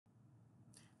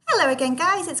Hello again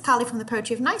guys, it's Carly from the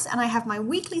Poetry of Nice and I have my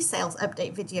weekly sales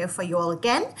update video for you all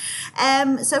again.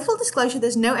 So full disclosure,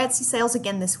 there's no Etsy sales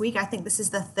again this week. I think this is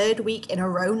the third week in a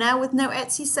row now with no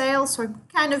Etsy sales, so I'm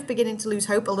kind of beginning to lose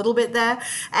hope a little bit there.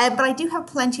 But I do have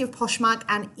plenty of Poshmark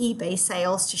and eBay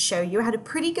sales to show you. I had a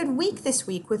pretty good week this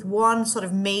week with one sort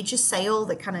of major sale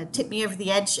that kind of tipped me over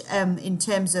the edge in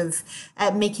terms of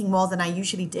making more than I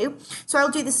usually do. So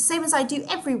I'll do this the same as I do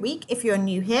every week. If you're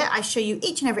new here, I show you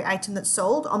each and every item that's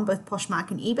sold on both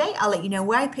Poshmark and eBay. I'll let you know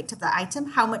where I picked up that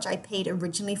item, how much I paid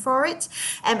originally for it,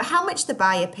 how much the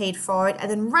buyer paid for it, and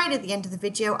then right at the end of the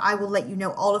video, I will let you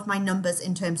know all of my numbers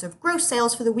in terms of gross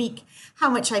sales for the week, how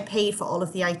much I paid for all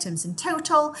of the items in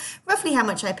total, roughly how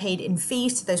much I paid in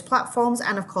fees to those platforms,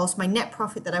 and of course my net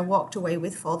profit that I walked away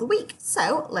with for the week.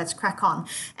 So let's crack on.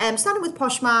 Starting with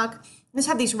Poshmark, let's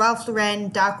have these Ralph Lauren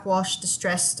dark wash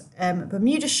distressed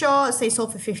Bermuda shorts. They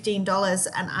sold for $15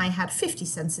 and I had 50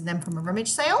 cents in them from a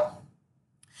rummage sale.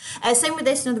 Same with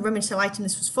this, another rummage sale item.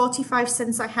 This was 45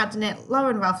 cents I had in it.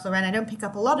 Ralph Lauren, I don't pick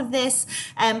up a lot of this,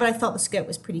 but I thought the skirt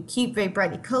was pretty cute, very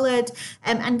brightly coloured.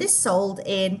 And this sold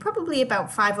in probably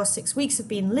about 5 or 6 weeks of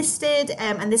being listed.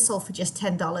 And this sold for just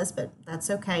 $10, but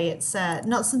that's okay. It's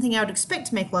not something I would expect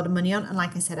to make a lot of money on. And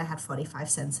like I said, I had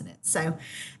 45 cents in it. So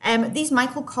these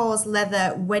Michael Kors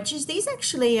leather wedges, these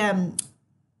actually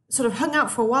sort of hung out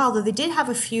for a while, though they did have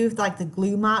a few of like the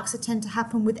glue marks that tend to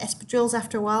happen with espadrilles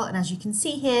after a while. And as you can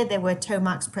see here, there were toe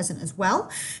marks present as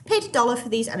well. Paid $1 for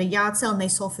these at a yard sale and they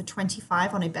sold for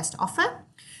 $25 on a best offer.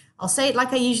 I'll say it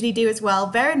like I usually do as well.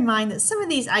 Bear in mind that some of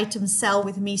these items sell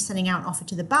with me sending out an offer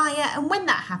to the buyer. And when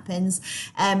that happens,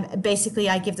 basically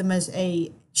I give them as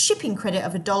a shipping credit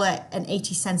of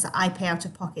 $1.80 that I pay out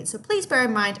of pocket. So please bear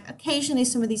in mind, occasionally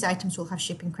some of these items will have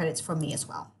shipping credits from me as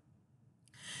well.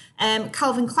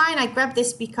 Calvin Klein, I grabbed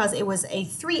this because it was a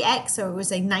 3X, so it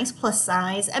was a nice plus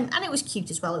size, and it was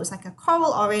cute as well. It was like a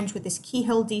coral orange with this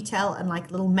keyhole detail and like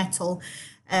little metal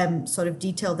sort of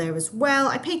detail there as well.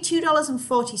 I paid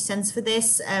 $2.40 for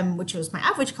this, which was my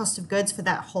average cost of goods for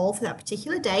that haul for that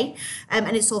particular day,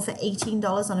 and it sold for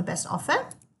 $18 on a best offer.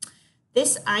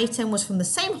 This item was from the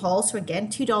same haul, so again,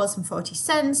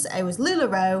 $2.40. It was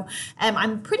LuLaRoe.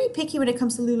 I'm pretty picky when it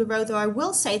comes to LuLaRoe, though I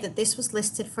will say that this was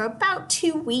listed for about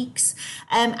 2 weeks,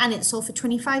 and it sold for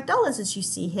 $25, as you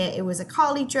see here. It was a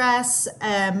Carly dress,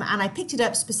 and I picked it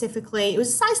up specifically. It was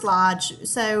a size large,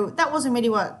 so that wasn't really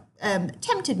what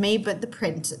tempted me, but the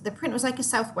print was like a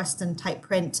Southwestern type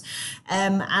print,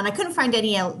 and I couldn't find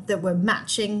any else that were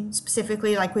matching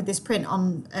specifically like with this print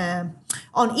on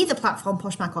either platform,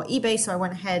 Poshmark or eBay. So I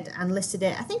went ahead and listed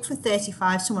it, I think for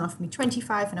 $35. Someone offered me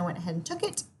 $25 and I went ahead and took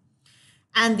it.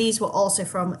 And these were also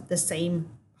from the same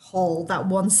haul that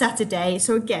one Saturday.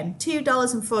 So again,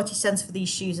 $2.40 for these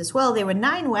shoes as well. They were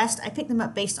 9 West. I picked them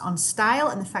up based on style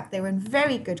and the fact they were in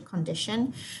very good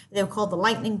condition. They were called the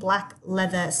Lightning Black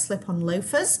Leather Slip-on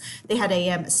Loafers. They had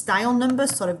a style number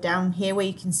sort of down here where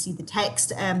you can see the text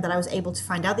that I was able to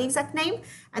find out the exact name,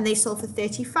 and they sold for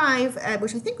 $35,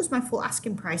 which I think was my full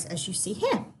asking price, as you see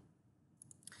here.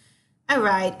 All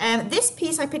right, this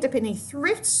piece I picked up in a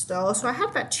thrift store, so I had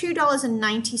about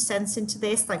 $2.90 into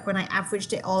this, like when I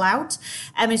averaged it all out.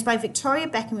 It's by Victoria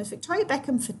Beckham. It's Victoria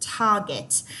Beckham for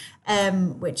Target,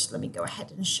 which let me go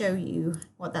ahead and show you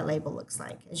what that label looks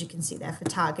like. As you can see there for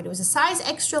Target, it was a size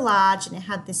extra large, and it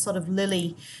had this sort of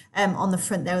lily on the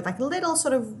front there with like a little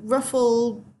sort of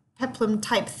ruffle peplum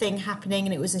type thing happening,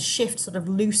 and it was a shift sort of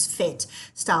loose fit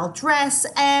style dress.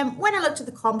 When I looked at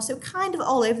the comps, they were kind of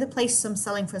all over the place, some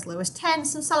selling for as low as 10,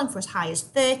 some selling for as high as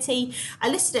 30. I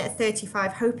listed it at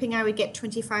 35 hoping I would get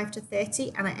 25 to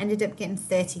 30, and I ended up getting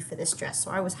 30 for this dress,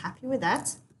 so I was happy with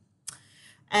that.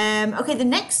 Okay, the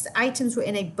next items were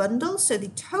in a bundle, so the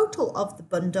total of the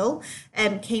bundle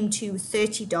came to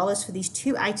 $30 for these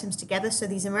 2 items together. So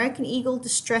these American Eagle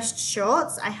distressed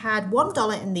shorts, I had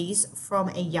 $1 in these from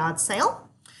a yard sale,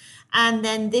 and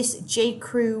then this J.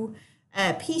 Crew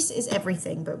Peace is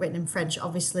Everything, but written in French,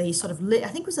 obviously, sort of, I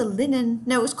think it was a linen,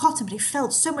 no, it was cotton, but it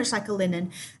felt so much like a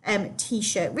linen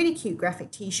t-shirt, really cute graphic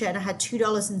t-shirt, and I had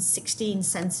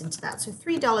 $2.16 into that, so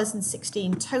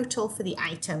 $3.16 total for the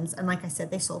items, and like I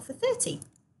said, they sold for $30.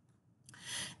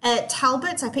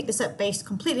 Talbot's, I picked this up based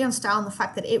completely on style and the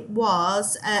fact that it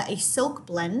was a silk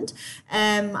blend.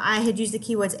 I had used the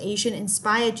keywords Asian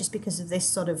inspired just because of this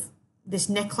sort of this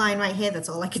neckline right here. That's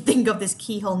all I could think of, this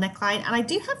keyhole neckline. And I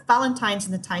do have Valentine's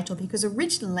in the title because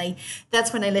originally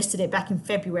that's when I listed it back in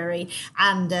February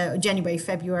and January,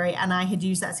 February, and I had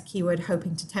used that as a keyword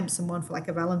hoping to tempt someone for like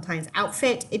a Valentine's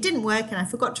outfit. It didn't work and I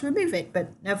forgot to remove it,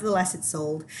 but nevertheless it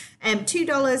sold.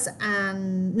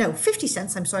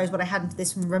 $50 I'm sorry, is what I had into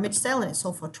this from rummage sale, and it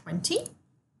sold for $20.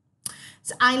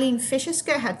 Eileen Fisher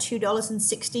skirt had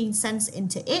 $2.16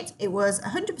 into it. It was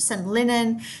 100%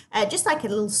 linen, just like a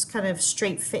little kind of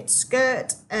straight fit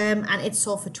skirt, and it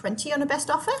sold for $20 on a best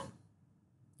offer.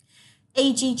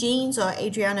 AG jeans, or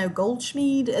Adriano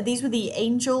Goldschmied, these were the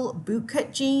Angel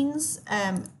bootcut jeans.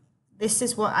 This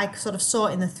is what I sort of saw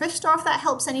in the thrift store, if that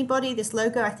helps anybody. This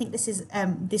logo, I think this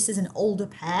is an older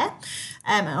pair,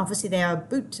 and obviously they are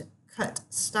boot cut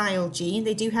style jean.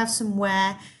 They do have some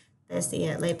wear. There's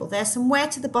the label. There's some wear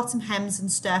to the bottom hems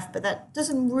and stuff, but that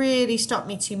doesn't really stop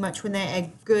me too much when they're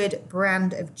a good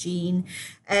brand of jean.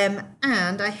 And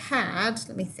I had,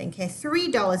 let me think here,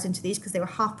 $3 into these because they were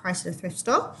half price at a thrift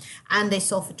store, and they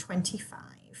sold for $25.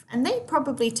 And they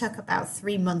probably took about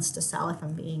 3 months to sell, if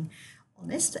I'm being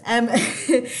honest.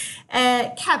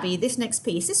 Cabby, this next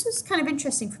piece, this was kind of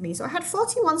interesting for me. So I had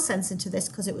 41 cents into this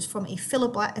because it was from a fill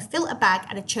a bag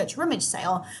at a church rummage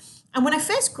sale. And when I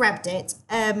first grabbed it,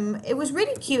 it was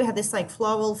really cute. It had this like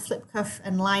floral flip cuff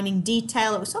and lining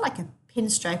detail. It was sort of like a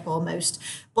pinstripe almost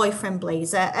boyfriend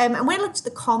blazer. And when I looked at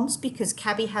the comps, because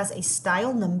Cabby has a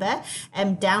style number,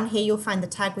 down here you'll find the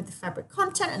tag with the fabric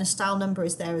content, and a style number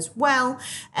is there as well.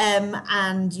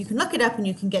 And you can look it up and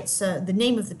you can get the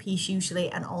name of the piece usually,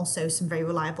 and also some very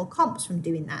reliable comps from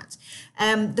doing that.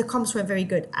 The comps weren't very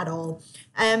good at all.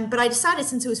 But I decided,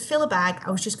 since it was fill a bag,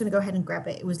 I was just going to go ahead and grab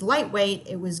it. It was lightweight,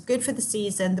 it was good for the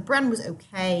season, the brand was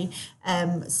okay,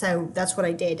 so that's what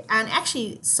I did. And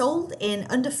actually sold in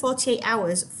under 48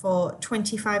 hours for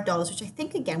 $25, which I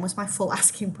think again was my full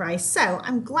asking price. So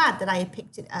I'm glad that I had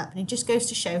picked it up, and it just goes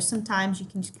to show sometimes you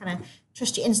can just kind of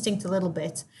trust your instinct a little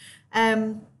bit.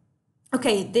 Okay,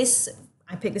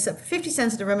 I picked this up for 50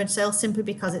 cents at a rummage sale simply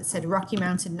because it said Rocky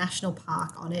Mountain National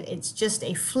Park on it. It's just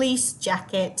a fleece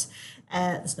jacket.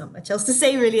 There's not much else to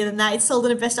say really than that. It sold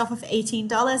at a best offer for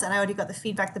 $18, and I already got the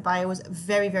feedback. The buyer was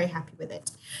very, very happy with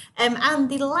it. And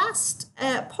the last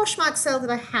Poshmark sale that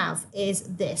I have is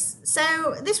this.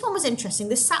 So this one was interesting.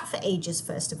 This sat for ages,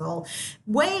 first of all.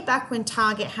 Way back when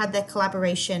Target had their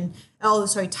collaboration,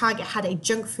 Target had a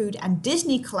junk food and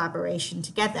Disney collaboration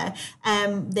together.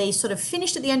 They sort of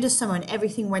finished at the end of summer and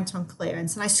everything went on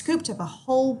clearance, and I scooped up a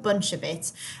whole bunch of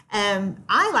it.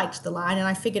 I liked the line, and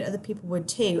I figured other people would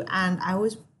too, and I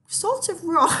was sort of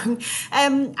wrong.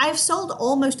 I've sold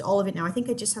almost all of it now. I think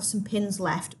I just have some pins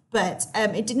left, but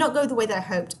it did not go the way that I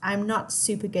hoped. I'm not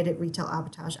super good at retail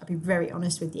arbitrage, I'll be very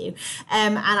honest with you,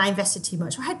 and I invested too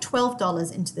much. So I had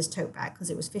 $12 into this tote bag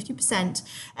because it was 50%.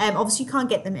 Obviously you can't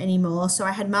get them anymore, so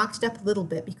I had marked it up a little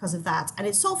bit because of that, and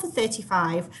it sold for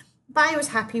 $35. Buyer was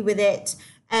happy with it.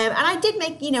 And I did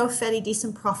make, a fairly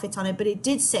decent profit on it, but it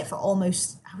did sit for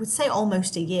almost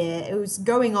a year. It was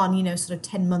going on, sort of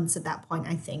 10 months at that point,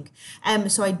 I think.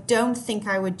 So I don't think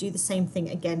I would do the same thing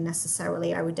again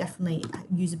necessarily. I would definitely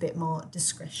use a bit more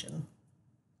discretion.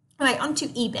 All right, on to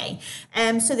eBay.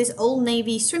 So this Old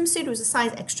Navy swimsuit was a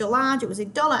size extra large. It was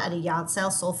 $1 at a yard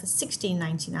sale, sold for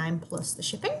 $16.99 plus the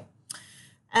shipping.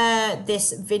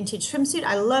 This vintage swimsuit.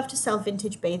 I love to sell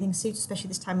vintage bathing suits, especially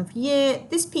this time of year.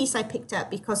 This piece I picked up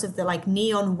because of the like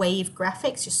neon wave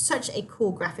graphics, just such a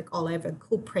cool graphic all over,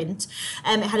 cool print.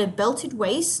 It had a belted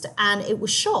waist and it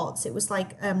was shorts. It was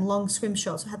like long swim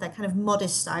shorts. So it had that kind of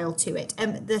modest style to it.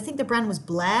 I think the brand was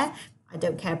Blair. I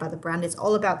don't care about the brand. It's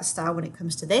all about the style when it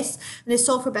comes to this. And it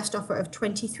sold for a best offer of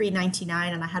 $23.99,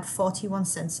 and I had 41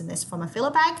 cents in this from a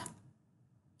filler bag.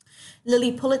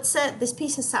 Lily Pulitzer, this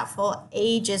piece has sat for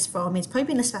ages for me. It's probably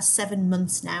been listed for 7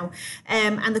 months now.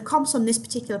 And the comps on this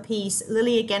particular piece,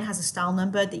 Lily again has a style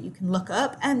number that you can look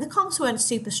up. And the comps weren't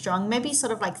super strong, maybe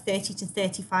sort of like 30 to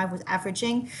 35 was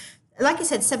averaging. Like I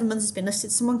said, 7 months has been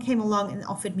listed. Someone came along and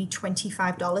offered me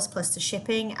 $25 plus the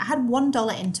shipping. I had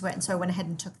 $1 into it, and so I went ahead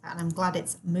and took that, and I'm glad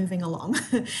it's moving along.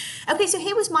 Okay, so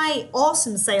here was my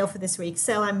awesome sale for this week.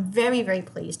 Sale I'm very, very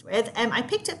pleased with. I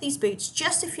picked up these boots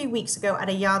just a few weeks ago at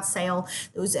a yard sale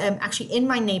that was actually in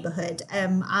my neighborhood.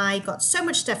 I got so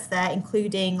much stuff there,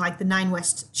 including like the 9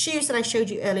 West shoes that I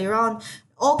showed you earlier on,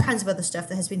 all kinds of other stuff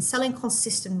that has been selling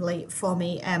consistently for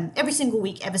me every single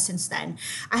week ever since then.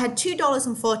 I had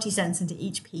 $2.40 into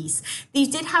each piece. These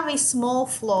did have a small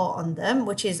flaw on them,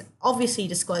 which is obviously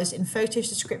disclosed in photos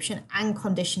description and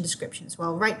condition description as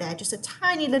well. Right there, just a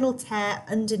tiny little tear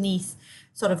underneath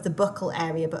sort of the buckle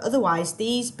area, but otherwise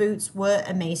these boots were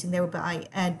amazing. They were by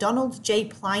Donald J.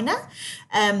 Pliner,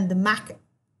 the MAC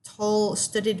tall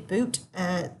studded boot.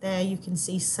 There you can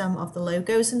see some of the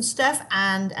logos and stuff,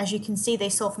 and as you can see they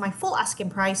sold for my full asking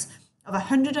price of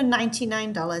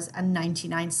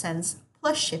 $199.99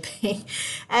 plus shipping.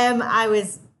 I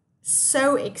was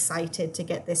so excited to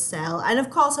get this sale. And of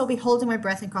course, I'll be holding my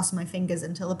breath and crossing my fingers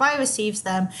until the buyer receives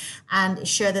them and is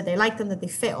sure that they like them, that they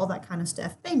fit, all that kind of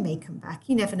stuff. They may come back.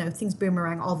 You never know. Things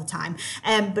boomerang all the time.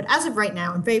 But as of right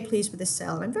now, I'm very pleased with this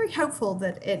sale. And I'm very hopeful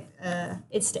that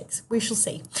it sticks. We shall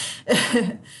see.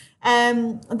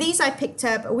 These I picked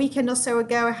up a weekend or so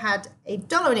ago. I had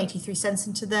 $1.83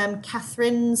 into them.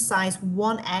 Catherine's size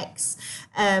 1X.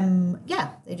 Yeah,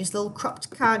 they're just little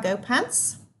cropped cargo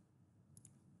pants.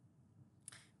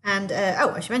 And,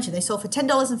 I should mention, they sold for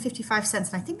 $10.55, and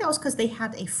I think that was because they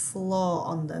had a flaw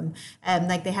on them,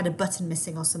 like they had a button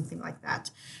missing or something like that.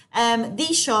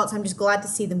 These shorts, I'm just glad to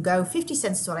see them go. 50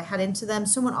 cents is what I had into them.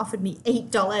 Someone offered me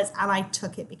 $8, and I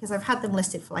took it because I've had them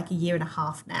listed for like a year and a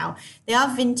half now. They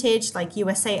are vintage, like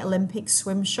USA Olympic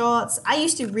swim shorts. I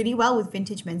used to do really well with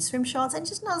vintage men's swim shorts, and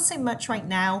just not so much right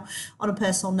now on a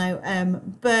personal note,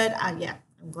 but yeah.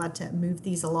 I'm glad to move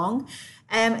these along.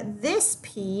 This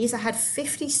piece, I had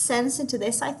 50 cents into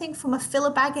this, I think, from a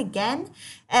filler bag again.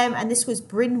 And this was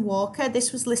Bryn Walker.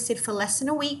 This was listed for less than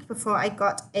a week before I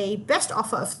got a best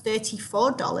offer of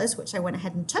 $34, which I went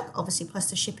ahead and took, obviously plus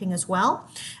the shipping as well.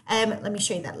 Let me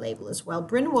show you that label as well.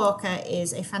 Bryn Walker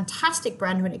is a fantastic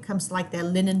brand when it comes to like their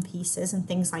linen pieces and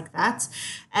things like that.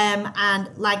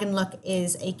 And lag and look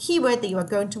is a keyword that you are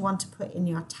going to want to put in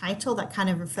your title that kind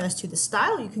of refers to the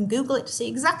style. You can Google it to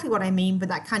see exactly what I mean, but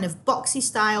that kind of boxy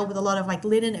style with a lot of like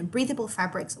linen and breathable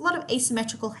fabrics, a lot of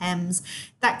asymmetrical hems,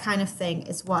 that kind of thing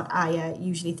is what I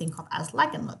usually think of as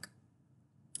lag and look.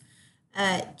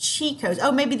 Chico's.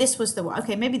 Oh, maybe this was the one.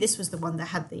 Okay, maybe this was the one that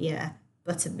had the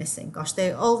button missing. Gosh,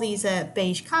 all these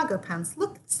beige cargo pants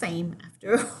look the same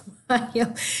after a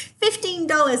while.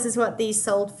 $15 is what these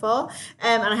sold for,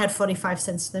 and I had 45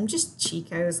 cents for them. Just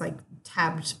Chico's, like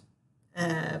tabbed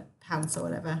pants or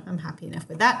whatever. I'm happy enough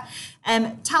with that.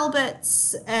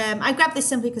 Talbot's, I grabbed this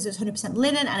simply because it was 100%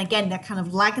 linen, and again, they're kind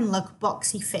of lag and look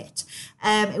boxy fit.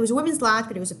 It was a women's large,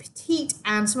 but it was a petite,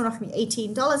 and someone offered me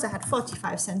 $18. I had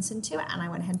 45 cents into it, and I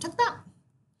went ahead and took that.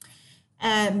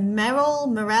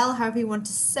 Morel, however you want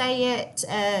to say it.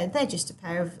 They're just a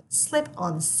pair of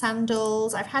slip-on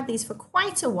sandals. I've had these for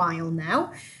quite a while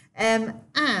now.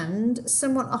 And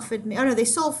someone offered me, they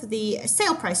sold for the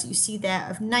sale price that you see there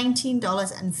of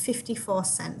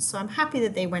 $19.54. So I'm happy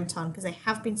that they went on because they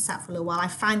have been sat for a little while. I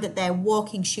find that their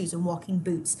walking shoes and walking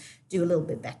boots do a little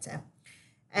bit better.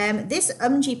 This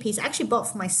UMG piece I actually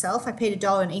bought for myself. I paid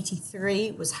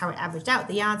 $1.83 was how it averaged out at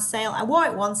the yard sale. I wore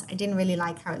it once. I didn't really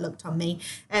like how it looked on me.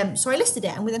 So I listed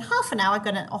it, and within half an hour I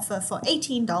got an offer for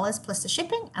 $18 plus the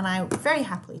shipping, and I very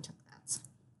happily took that.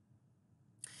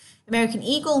 American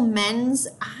Eagle men's,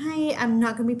 I am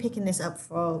not going to be picking this up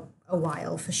for a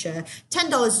while for sure.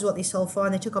 $10 is what they sold for,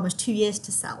 and they took almost 2 years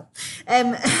to sell.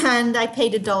 And I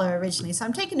paid $1 originally, so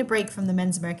I'm taking a break from the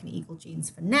men's American Eagle jeans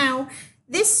for now.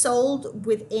 This sold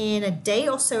within a day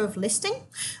or so of listing.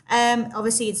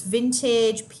 Obviously, it's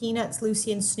vintage, Peanuts,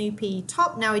 Lucy and Snoopy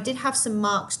top. Now, it did have some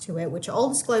marks to it, which are all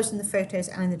disclosed in the photos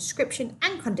and in the description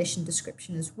and condition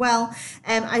description as well.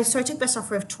 So I took best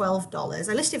offer of $12.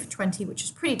 I listed it for $20, which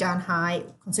is pretty darn high,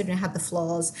 considering I had the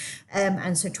flaws.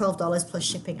 And so $12 plus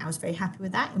shipping, I was very happy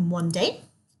with that in one day.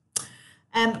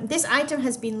 This item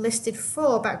has been listed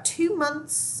for about 2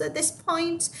 months at this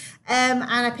point, and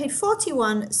I paid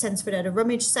 41 cents for it at a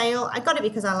rummage sale. I got it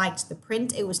because I liked the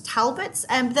print. It was Talbot's,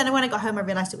 but then when I got home, I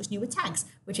realized it was new with tags,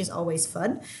 which is always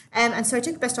fun. And so I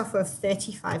took a best offer of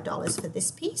 $35 for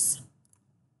this piece.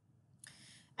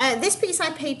 This piece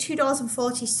I paid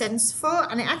 $2.40 for,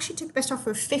 and I actually took best offer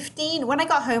of $15. When I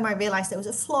got home, I realized there was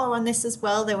a flaw on this as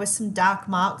well. There were some dark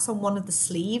marks on one of the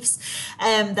sleeves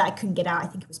that I couldn't get out. I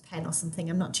think it was pen or something.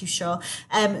 I'm not too sure.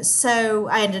 So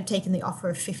I ended up taking the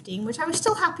offer of $15, which I was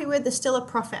still happy with. There's still a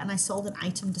profit, and I sold an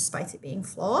item despite it being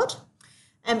flawed.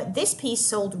 This piece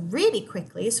sold really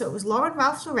quickly, so it was Lauren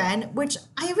Ralph Lauren, which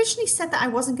I originally said that I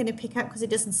wasn't going to pick up because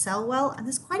it doesn't sell well, and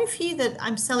there's quite a few that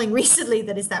I'm selling recently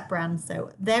that is that brand,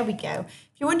 so there we go.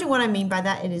 If you're wondering what I mean by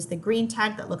that, it is the green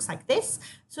tag that looks like this.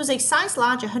 So it's a size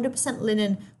large, 100%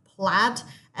 linen plaid.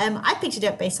 I picked it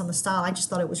up based on the style. I just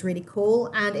thought it was really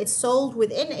cool, and it sold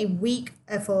within a week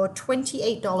for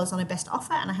 $28 on a best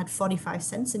offer, and I had 45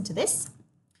 cents into this.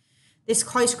 This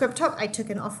koi scrub top, I took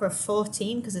an offer of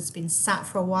 14 because it's been sat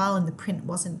for a while and the print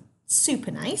wasn't super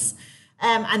nice.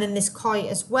 And then this koi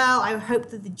as well. I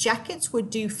hoped that the jackets would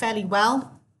do fairly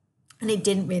well, and it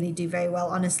didn't really do very well,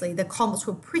 honestly. The comps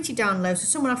were pretty down low, so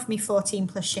someone offered me 14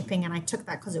 plus shipping, and I took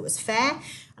that because it was fair.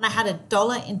 And I had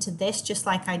 $1 into this, just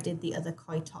like I did the other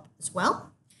koi top as well.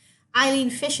 Eileen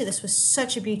Fisher, this was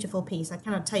such a beautiful piece. I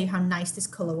cannot tell you how nice this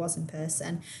color was in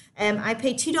person. I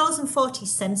paid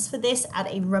 $2.40 for this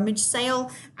at a rummage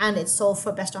sale, and it sold for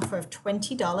a best offer of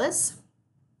 $20,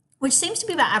 which seems to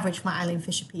be about average for my Eileen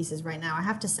Fisher pieces right now, I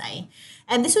have to say.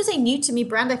 And this was a new to me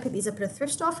brand. I picked these up at a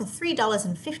thrift store for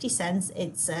 $3.50.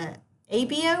 It's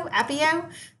Abio.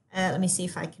 Let me see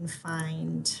if I can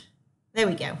find... There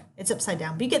we go. It's upside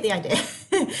down, but you get the idea.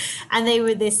 And they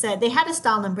were this, they had a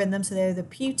style number in them. So they were the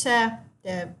pewter,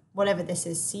 whatever this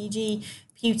is, CG,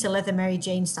 pewter leather Mary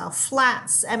Jane style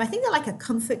flats. I think they're like a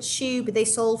comfort shoe, but they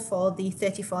sold for the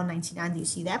 $34.99 that you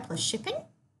see there, plus shipping.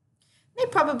 They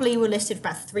probably were listed for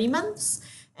about 3 months.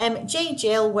 J.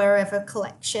 Jill, Wherever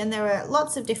collection. There are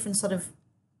lots of different sort of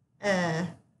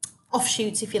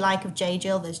offshoots, if you like, of J.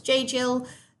 Jill. There's J. Jill,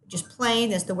 just plain.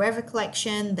 There's the Wherever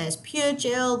collection. There's Pure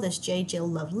Jill. There's J. Jill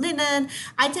Love Linen.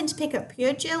 I tend to pick up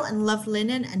Pure Jill and Love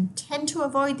Linen and tend to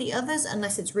avoid the others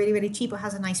unless it's really, really cheap or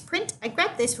has a nice print. I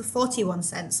grabbed this for 41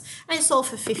 cents and it sold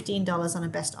for $15 on a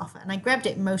best offer. And I grabbed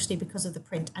it mostly because of the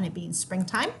print and it being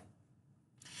springtime.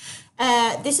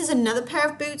 This is another pair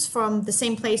of boots from the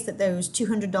same place that those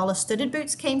 $200 studded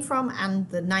boots came from and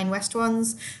the Nine West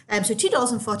ones. So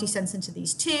 $2.40 into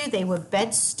these two. They were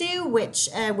Bed Stew, which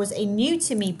was a new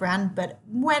to me brand, but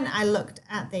when I looked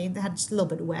at they had just a little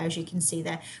bit of wear, as you can see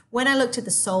there. When I looked at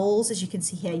the soles, as you can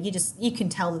see here, you can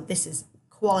tell that this is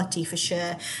quality for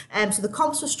sure. So the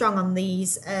comps were strong on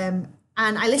these, and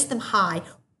I list them high,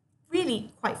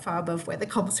 really quite far above where the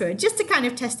comps were, just to kind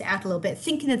of test it out a little bit,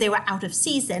 thinking that they were out of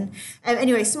season.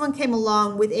 Anyway, someone came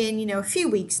along within, a few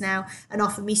weeks now and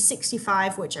offered me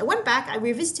 65, which I went back, I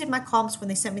revisited my comps when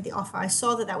they sent me the offer. I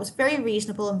saw that that was very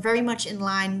reasonable and very much in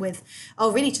line with,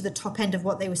 really to the top end of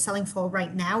what they were selling for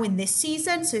right now in this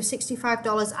season. So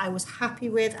 $65 I was happy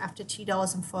with after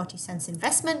 $2.40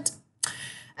 investment.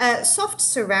 Soft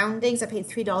surroundings, I paid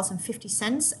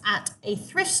 $3.50 at a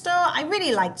thrift store. I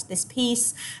really liked this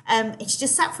piece. It's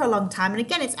just sat for a long time. And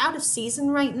again, it's out of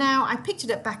season right now. I picked it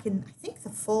up back in, I think,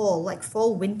 the fall, like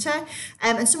fall, winter.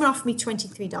 And someone offered me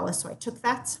 $23, so I took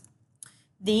that.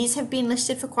 These have been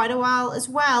listed for quite a while as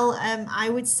well. I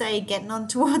would say getting on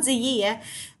towards a year.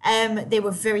 They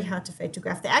were very hard to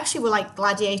photograph. They actually were like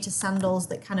gladiator sandals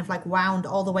that kind of like wound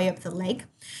all the way up the leg.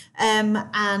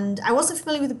 And I wasn't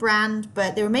familiar with the brand,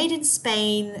 but they were made in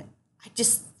Spain. I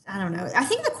don't know. I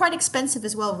think they're quite expensive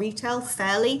as well, retail,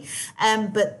 fairly.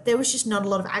 But there was just not a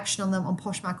lot of action on them on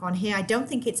Poshmark on here. I don't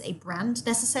think it's a brand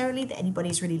necessarily that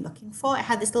anybody's really looking for. It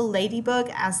had this little ladybug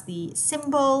as the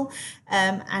symbol,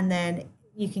 and then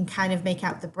you can kind of make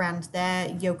out the brand there,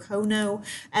 Yokono.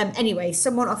 Anyway,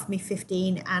 someone offered me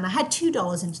 $15 and I had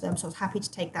 $2 into them, so I was happy to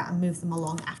take that and move them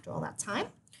along after all that time.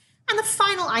 And the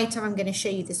final item I'm going to show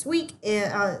you this week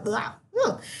are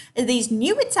these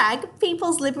new tag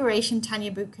People's Liberation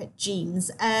Tanya Bootcut jeans.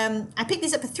 I picked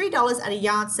these up for $3 at a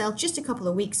yard sale just a couple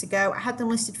of weeks ago. I had them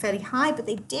listed fairly high, but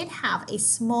they did have a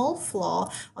small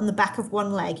flaw on the back of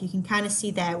one leg. You can kind of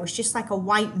see there, it was just like a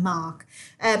white mark.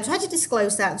 So I had to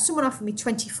disclose that, and someone offered me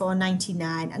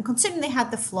 $24.99. And considering they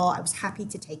had the flaw, I was happy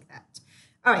to take that.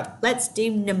 All right, let's do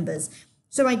numbers.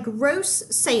 So my gross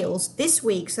sales this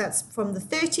week, so that's from the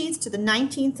 13th to the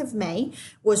 19th of May,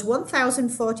 was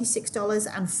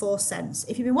 $1,046.04.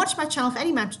 If you've been watching my channel for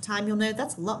any amount of time, you'll know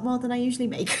that's a lot more than I usually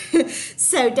make.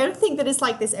 So don't think that it's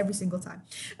like this every single time.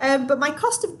 But my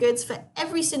cost of goods for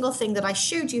every single thing that I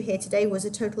showed you here today was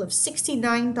a total of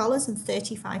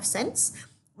 $69.35.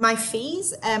 My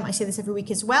fees, I say this every week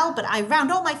as well, but I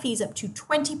round all my fees up to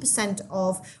 20%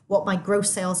 of what my gross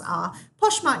sales are.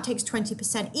 Poshmark takes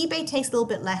 20%. eBay takes a little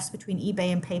bit less between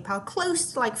eBay and PayPal,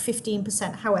 close to like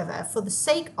 15%. However, for the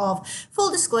sake of full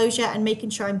disclosure and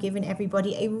making sure I'm giving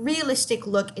everybody a realistic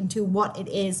look into what it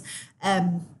is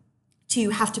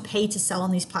to have to pay to sell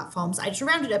on these platforms, I just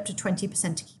rounded up to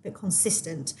 20% to keep it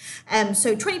consistent.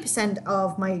 So 20%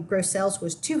 of my gross sales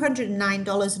was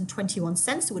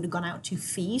 $209.21. It would have gone out to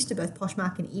fees to both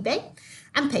Poshmark and eBay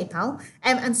and PayPal.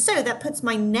 And so that puts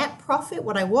my net profit,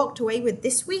 what I walked away with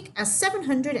this week, as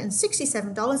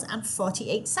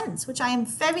 $767.48, which I am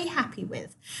very happy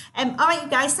with. All right, you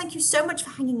guys, thank you so much for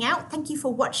hanging out. Thank you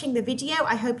for watching the video.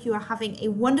 I hope you are having a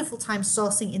wonderful time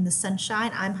sourcing in the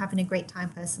sunshine. I'm having a great time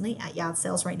personally at yard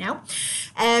sales right now.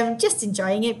 Just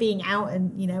enjoying it, being out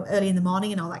and, early in the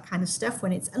morning and all that kind of stuff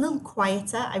when it's a little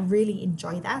quieter. I really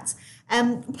enjoy that.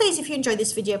 Please, if you enjoyed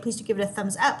this video, please do give it a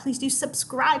thumbs up. Please do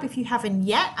subscribe if you haven't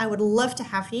yet. I would love to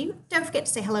have you. Don't forget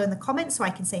to say hello in the comments so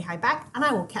I can say hi back, and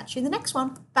I will catch you in the next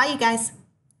one. Bye, you guys.